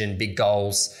 big vision, big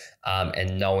goals,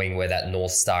 and knowing where that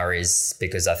North Star is,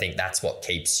 because I think that's what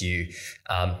keeps you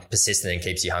persistent and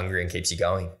keeps you hungry and keeps you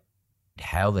going.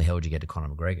 How the hell did you get to Conor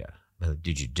McGregor?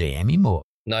 Did you DM him or?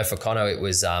 No, for Conor, it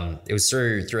was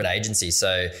through an agency.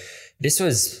 So this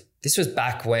was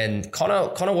back when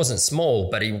Conor wasn't small,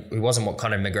 but he wasn't what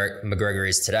Conor McGregor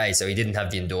is today. So he didn't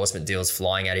have the endorsement deals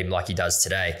flying at him like he does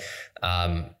today.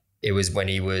 It was when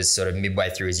he was sort of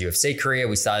midway through his UFC career.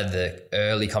 We started the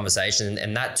early conversation,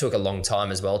 and that took a long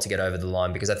time as well to get over the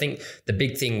line, because I think the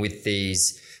big thing with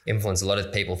these influence, a lot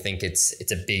of people think it's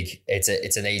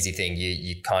an easy thing.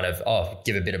 You kind of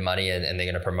give a bit of money and they're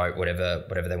going to promote whatever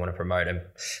they want to promote.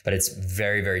 But it's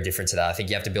very, very different to that. I think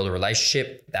you have to build a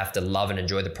relationship. They have to love and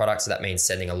enjoy the product. So that means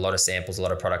sending a lot of samples, a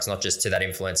lot of products, not just to that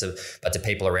influencer, but to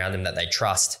people around them that they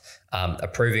trust.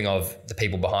 Approving of the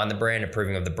people behind the brand,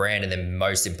 approving of the brand, and then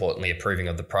most importantly, approving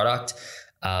of the product.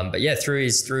 But yeah, through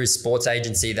his sports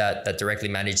agency that directly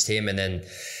managed him, and then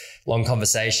long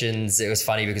conversations. It was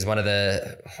funny because one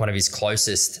of his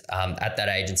closest at that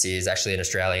agency is actually an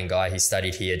Australian guy. He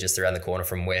studied here just around the corner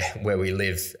from where we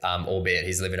live, albeit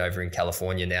he's living over in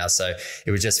California now. So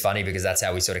it was just funny because that's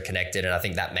how we sort of connected. And I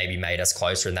think that maybe made us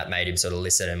closer, and that made him sort of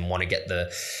listen and want to get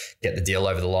the deal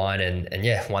over the line. And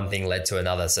yeah, one thing led to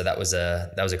another. So that was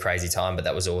a crazy time, but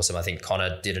that was awesome. I think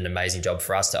Conor did an amazing job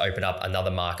for us to open up another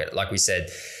market. Like we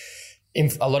said,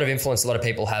 a lot of influence, a lot of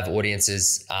people have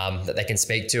audiences that they can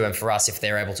speak to. And for us, if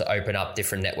they're able to open up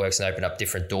different networks and open up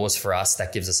different doors for us,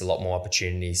 that gives us a lot more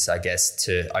opportunities, I guess,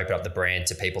 to open up the brand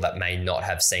to people that may not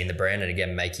have seen the brand, and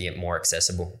again, making it more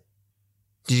accessible.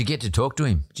 Did you get to talk to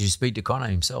him? Did you speak to Conor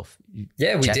himself?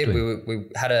 Yeah, we did. We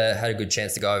had a good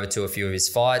chance to go over to a few of his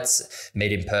fights,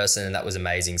 meet in person, and that was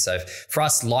amazing. So for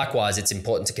us, likewise, it's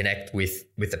important to connect with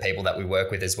the people that we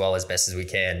work with as well as best as we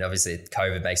can. Obviously,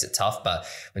 COVID makes it tough, but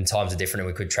when times are different and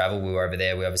we could travel, we were over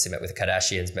there. We obviously met with the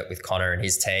Kardashians, met with Conor and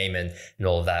his team and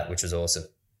all of that, which was awesome.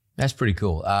 That's pretty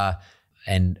cool.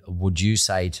 And would you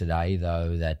say today,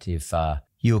 though, that if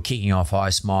you were kicking off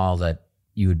HiSmile, that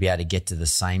you would be able to get to the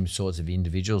same sorts of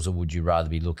individuals, or would you rather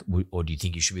or do you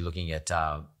think you should be looking at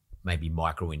maybe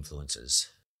micro-influencers?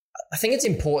 I think it's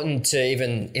important to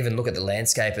even look at the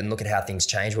landscape and look at how things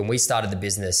change. When we started the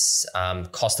business,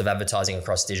 cost of advertising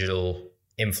across digital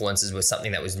influencers was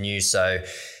something that was new. So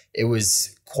it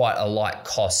was quite a light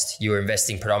cost. You were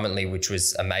investing predominantly, which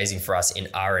was amazing for us, in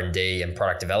R&D and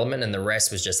product development, and the rest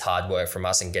was just hard work from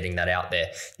us and getting that out there.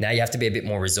 Now you have to be a bit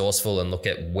more resourceful and look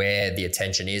at where the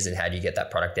attention is and how do you get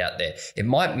that product out there. It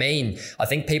might mean, I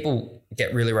think people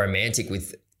get really romantic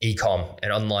with e-com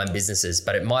and online businesses,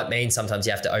 but it might mean sometimes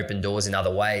you have to open doors in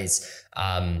other ways,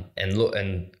 and look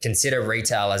and consider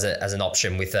retail as an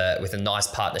option with a nice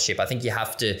partnership. I think you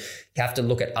have to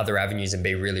look at other avenues and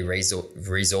be really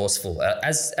resourceful,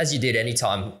 as you did any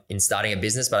time in starting a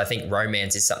business. But I think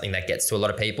romance is something that gets to a lot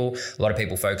of people. A lot of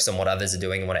people focus on what others are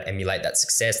doing and want to emulate that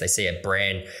success. They see a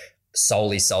brand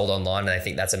solely sold online and they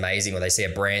think that's amazing, or they see a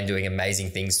brand doing amazing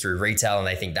things through retail and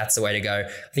they think that's the way to go.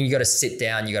 I think you got to sit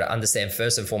down, you got to understand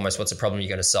first and foremost what's the problem you're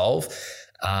going to solve,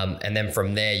 and then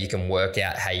from there you can work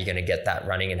out how you're going to get that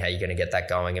running and how you're going to get that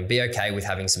going, and be okay with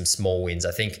having some small wins.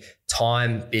 I think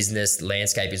time, business,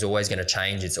 landscape is always going to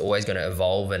change. It's always going to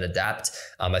evolve and adapt.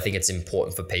 I think it's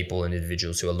important for people and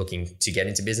individuals who are looking to get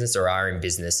into business or are in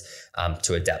business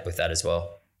to adapt with that as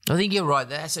well. I think you're right.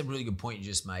 That's a really good point you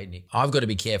just made, Nick. I've got to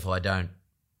be careful I don't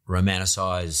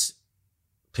romanticize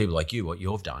people like you, what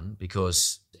you've done,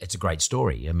 because it's a great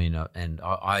story. I mean, and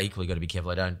I equally got to be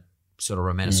careful I don't sort of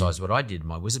romanticize what I did in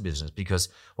my wizard business, because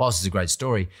whilst it's a great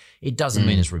story, it doesn't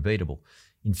mean it's repeatable.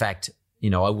 In fact,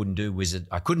 I wouldn't do Wizard.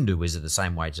 I couldn't do Wizard the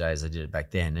same way today as I did it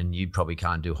back then. And you probably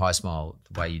can't do HiSmile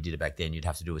the way you did it back then. You'd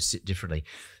have to do it differently.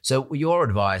 So your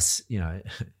advice,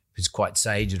 is quite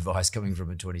sage advice coming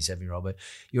from a 27-year-old, but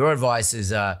your advice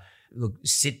is, look,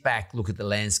 sit back, look at the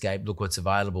landscape, look what's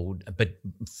available. But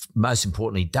most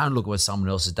importantly, don't look at what someone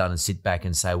else has done and sit back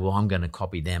and say, well, I'm going to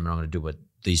copy them and I'm going to do what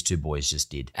these two boys just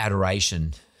did.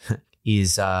 Adoration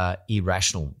is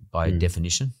irrational by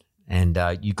definition. And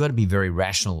you've got to be very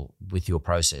rational with your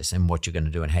process and what you're going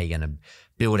to do and how you're going to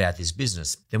build out this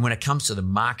business. Then when it comes to the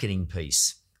marketing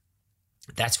piece,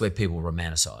 that's where people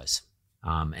romanticize.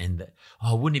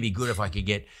 Wouldn't it be good if I could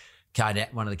get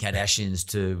one of the Kardashians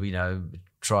to,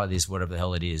 try this, whatever the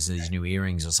hell it is, these new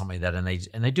earrings or something like that.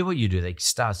 And they do what you do. They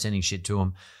start sending shit to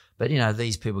them. But,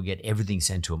 these people get everything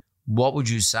sent to them. What would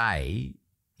you say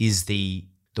is the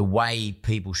way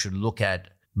people should look at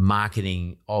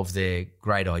marketing of their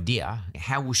great idea?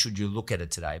 How should you look at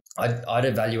it today? I'd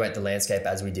evaluate the landscape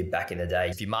as we did back in the day.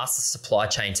 If you master supply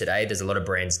chain today, there's a lot of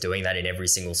brands doing that in every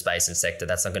single space and sector.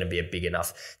 That's not going to be a big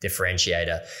enough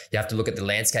differentiator. You have to look at the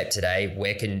landscape today.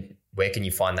 Where can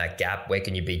you find that gap? Where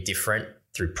can you be different?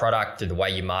 Through product, through the way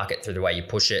you market, through the way you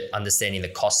push it, understanding the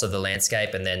cost of the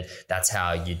landscape, and then that's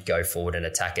how you'd go forward and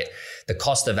attack it. The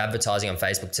cost of advertising on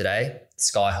Facebook today,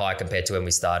 sky high compared to when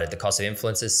we started. The cost of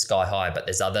influencers, sky high, but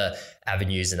there's other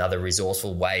avenues and other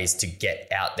resourceful ways to get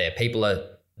out there. People are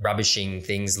rubbishing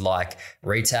things like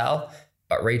retail,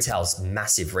 but retail's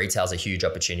massive. Retail's a huge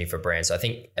opportunity for brands. So I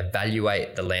think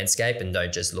evaluate the landscape and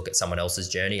don't just look at someone else's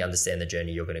journey, understand the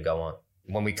journey you're going to go on.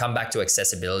 When we come back to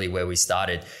accessibility where we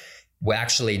started, we're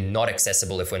actually not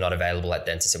accessible if we're not available at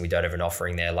dentists and we don't have an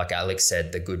offering there. Like Alex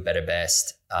said, the good, better,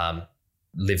 best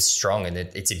lives strong, and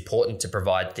it's important to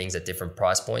provide things at different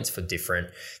price points for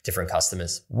different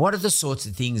customers. What are the sorts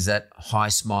of things that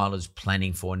HiSmile is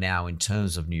planning for now in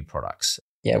terms of new products?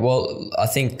 Yeah, well, I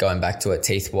think going back to it,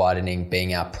 teeth whitening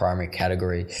being our primary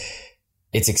category,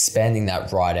 it's expanding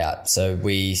that right out. So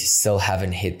we still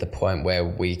haven't hit the point where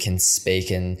we can speak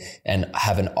and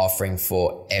have an offering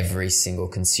for every single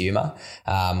consumer.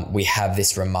 We have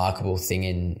this remarkable thing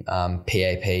in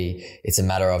PAP. It's a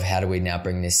matter of how do we now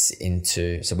bring this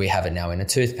so we have it now in a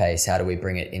toothpaste. How do we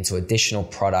bring it into additional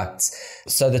products?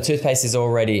 So the toothpaste is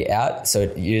already out. So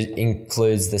it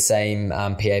includes the same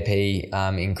PAP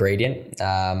ingredient.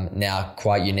 Now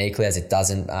quite uniquely, as it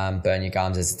doesn't burn your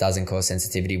gums, as it doesn't cause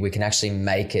sensitivity, we can actually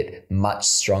make it much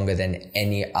stronger than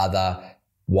any other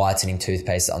whitening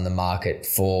toothpaste on the market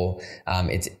for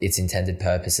its intended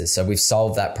purposes. So we've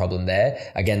solved that problem there.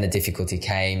 Again, the difficulty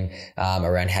came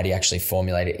around how do you actually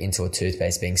formulate it into a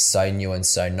toothpaste, being so new and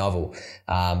so novel.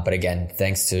 But again,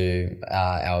 thanks to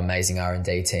our amazing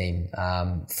R&D team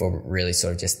for really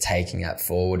sort of just taking that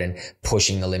forward and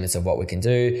pushing the limits of what we can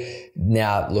do.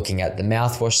 Now looking at the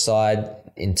mouthwash side,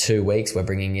 in 2 weeks, we're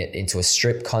bringing it into a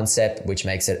strip concept, which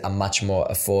makes it a much more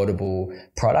affordable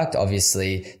product.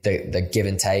 Obviously, the give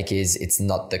and take is it's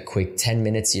not the quick 10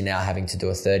 minutes. You're now having to do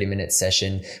a 30-minute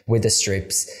session with the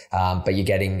strips, but you're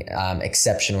getting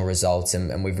exceptional results,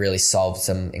 and we've really solved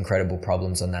some incredible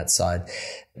problems on that side.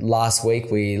 Last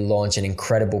week, we launched an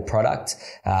incredible product.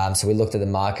 So we looked at the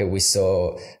market. We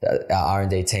saw our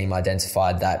R&D team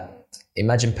identified that,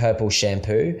 imagine purple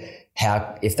shampoo.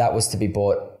 If that was to be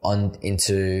brought on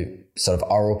into sort of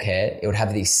oral care, it would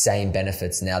have these same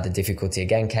benefits. Now the difficulty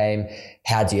again came,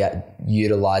 how do you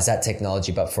utilize that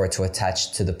technology, but for it to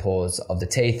attach to the pores of the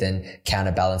teeth and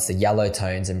counterbalance the yellow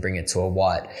tones and bring it to a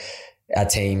white. Our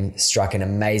team struck an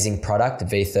amazing product, the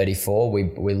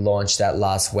V34. We launched that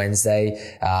last Wednesday.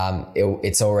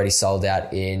 It's already sold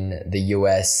out in the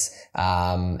US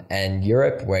and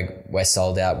Europe. We're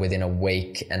sold out within a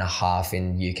week and a half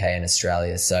in UK and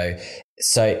Australia. So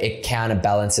it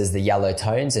counterbalances the yellow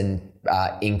tones and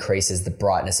increases the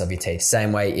brightness of your teeth.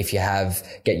 Same way if you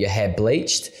get your hair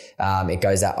bleached, it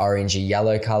goes that orangey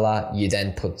yellow color. You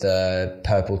then put the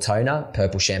purple toner,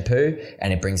 purple shampoo,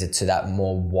 and it brings it to that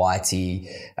more whitey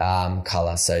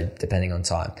color. So depending on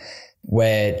time.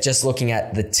 We're just looking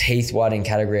at the teeth whitening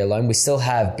category alone. We still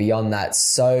have beyond that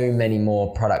so many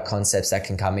more product concepts that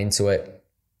can come into it.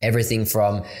 Everything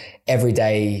from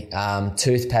everyday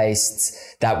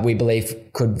toothpastes that we believe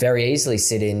could very easily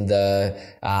sit in the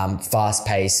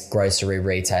fast-paced grocery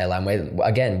retail. And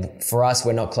again, for us,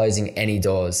 we're not closing any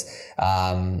doors.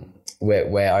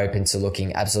 we're open to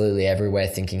looking absolutely everywhere,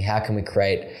 thinking how can we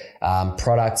create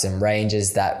products and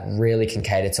ranges that really can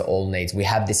cater to all needs. We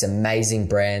have this amazing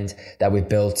brand that we've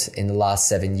built in the last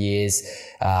 7 years,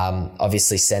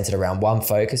 obviously centered around one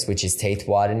focus, which is teeth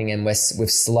whitening, and we've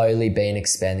slowly been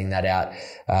expanding that out.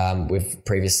 We've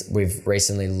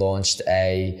recently launched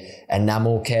a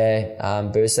enamel care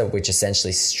booster, which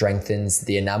essentially strengthens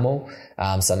the enamel,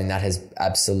 something that has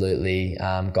absolutely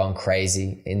gone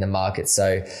crazy in the market.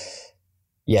 So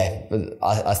yeah,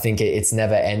 I think it's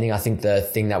never ending. I think the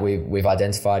thing that we've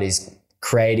identified is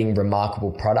creating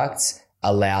remarkable products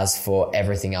allows for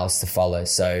everything else to follow.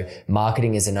 So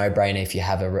marketing is a no-brainer if you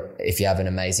have an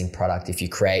amazing product, if you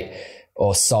create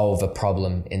or solve a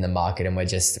problem in the market, and we're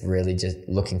just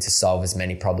looking to solve as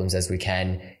many problems as we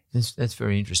can. That's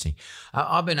very interesting.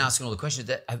 I've been asking all the questions.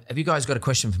 Have you guys got a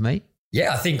question for me?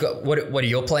 Yeah, I think what are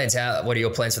your plans? What are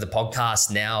your plans for the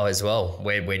podcast now as well?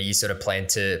 Where do you sort of plan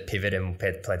to pivot and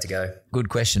plan to go? Good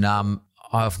question. I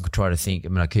often try to think,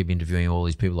 I keep interviewing all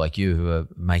these people like you who are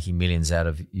making millions out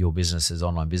of your businesses,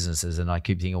 online businesses, and I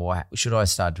keep thinking, well, should I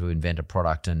start to invent a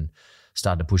product and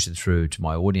start to push it through to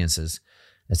my audiences,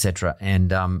 etc. And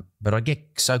but I get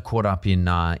so caught up in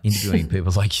interviewing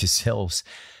people like yourselves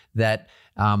that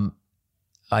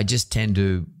I just tend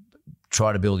to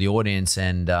try to build the audience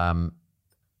and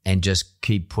just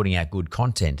keep putting out good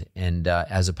content, and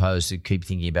as opposed to keep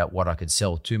thinking about what I could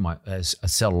sell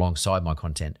sell alongside my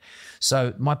content.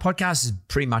 So my podcast is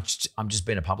pretty much, I'm just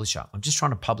being a publisher. I'm just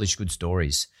trying to publish good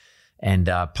stories and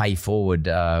pay forward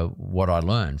what I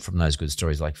learn from those good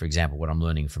stories. Like, for example, what I'm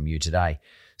learning from you today.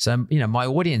 So, my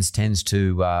audience tends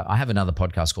to, I have another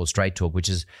podcast called Straight Talk, which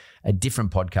is a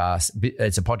different podcast.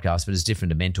 It's a podcast, but it's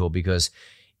different to Mentor because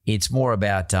it's more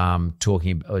about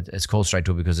talking. It's called Straight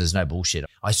Talk because there's no bullshit.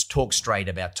 I talk straight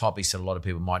about topics that a lot of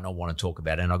people might not want to talk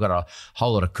about, and I've got a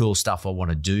whole lot of cool stuff I want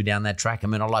to do down that track. I'd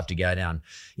love to go down.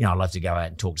 I'd love to go out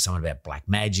and talk to someone about black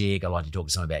magic. I'd like to talk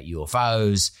to someone about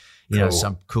UFOs.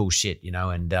 Some cool shit.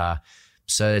 And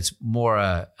so it's more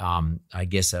I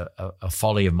guess a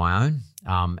folly of my own.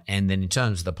 And then in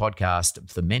terms of the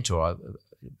podcast, the Mentor,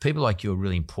 people like you are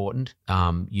really important.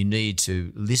 You need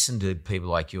to listen to people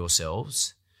like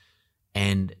yourselves.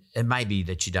 And it may be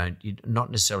that you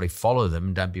not necessarily follow them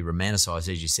and don't be romanticized,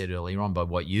 as you said earlier on, by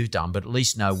what you've done, but at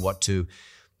least know what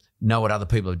other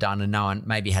people have done and know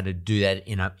maybe how to do that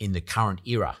in the current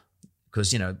era.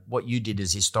 Because, what you did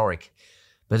is historic.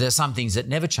 But there's some things that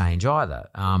never change either.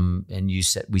 And we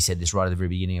said this right at the very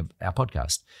beginning of our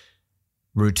podcast.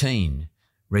 Routine,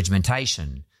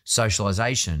 regimentation,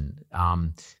 socialization,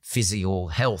 physical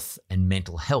health and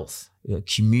mental health,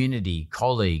 community,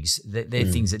 colleagues, they're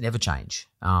things that never change.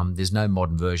 There's no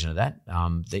modern version of that.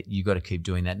 That you've got to keep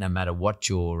doing that no matter what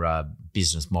your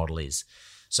business model is.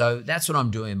 So that's what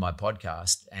I'm doing in my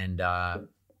podcast. And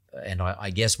I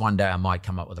guess one day I might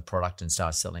come up with a product and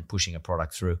start pushing a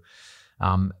product through.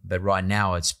 But right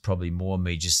now it's probably more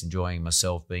me just enjoying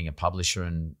myself being a publisher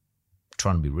and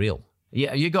trying to be real.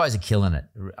 Yeah, you guys are killing it.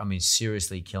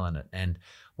 Seriously killing it. And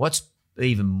what's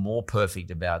even more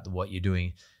perfect about what you're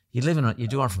doing, you're doing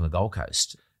it from the Gold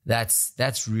Coast.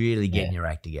 That's really getting your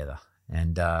act together.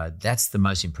 And that's the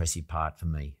most impressive part for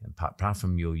me, apart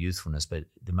from your youthfulness. But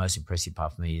the most impressive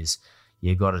part for me is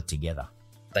you got it together.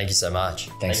 Thank you so much.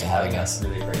 Thanks for having us.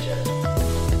 Really appreciate it.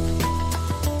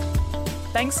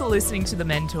 Thanks for listening to The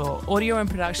Mentor. Audio and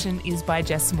production is by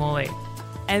Jess Smalley.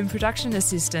 And production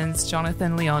assistants,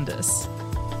 Jonathan Leondis.